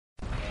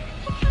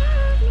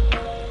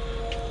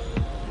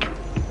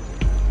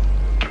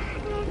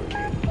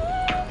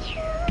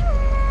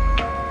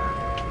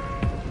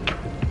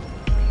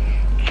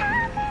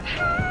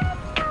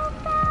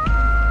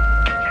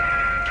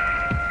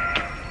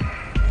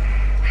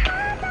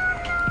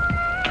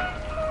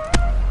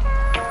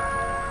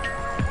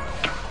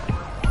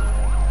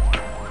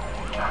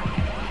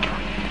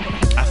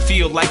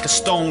like a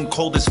stone,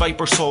 cold as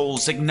viper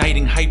souls,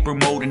 igniting hyper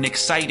mode and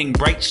exciting,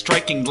 bright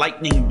striking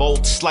lightning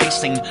bolts,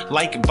 slicing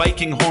like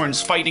Viking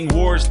horns, fighting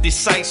wars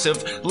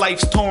decisive.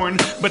 Life's torn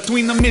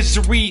between the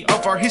misery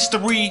of our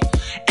history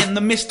and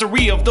the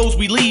mystery of those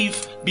we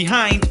leave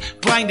behind,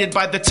 blinded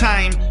by the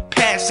time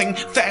passing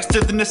faster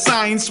than the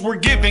signs we're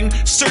giving,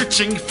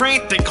 searching,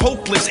 frantic,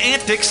 hopeless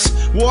antics,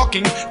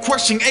 walking,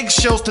 crushing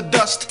eggshells to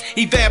dust,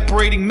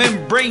 evaporating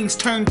membranes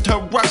turn to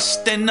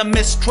rust, and the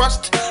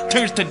mistrust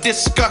turns to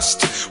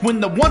disgust when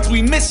the ones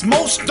we miss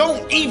most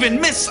don't even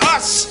miss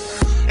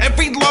us.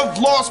 Every love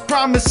lost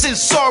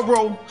promises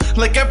sorrow,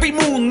 like every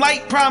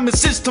moonlight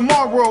promises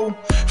tomorrow.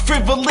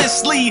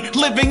 Frivolously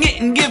living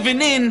it and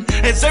giving in,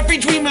 as every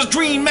dreamer's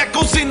dream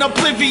echoes in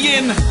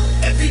oblivion.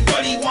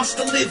 Everybody wants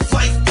to live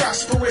life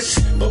prosperous,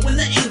 but when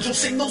the angels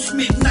sing those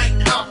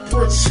midnight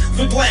operas,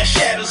 the glass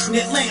shatters and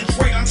it lands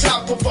right on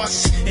top of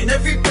us, and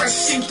every breath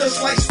seems to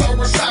slice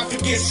our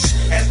esophagus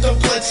as the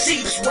blood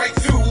seeps right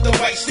through the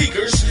white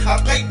sneakers. Our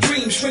pipe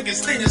dreams shrink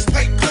as thin as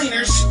pipe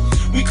cleaners.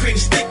 We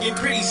cringe thinking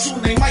pretty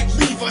soon they might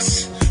leave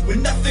us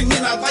with nothing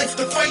in our life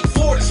to fight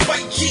for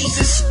despite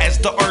Jesus. As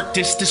the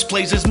artist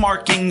displays his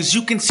markings,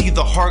 you can see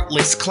the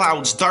heartless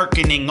clouds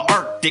darkening,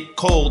 arctic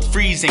cold,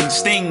 freezing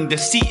sting. To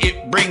see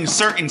it brings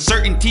certain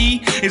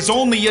certainty is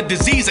only a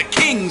disease of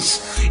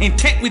kings,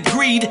 intent with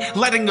greed,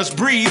 letting us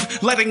breathe,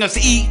 letting us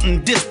eat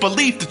in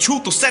disbelief. The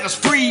truth will set us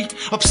free,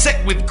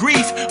 upset with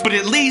grief, but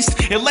at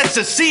least it lets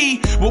us see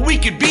what we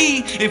could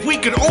be if we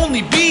could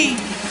only be.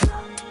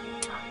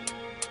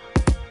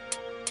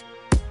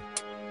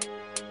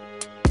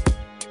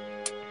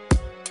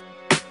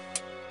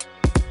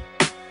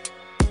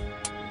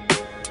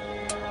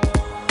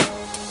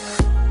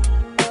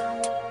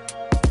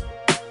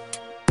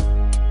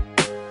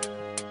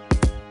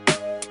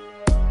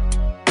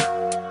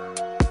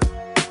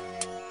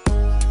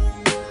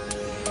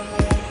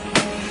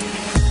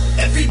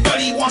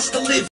 Everybody wants to live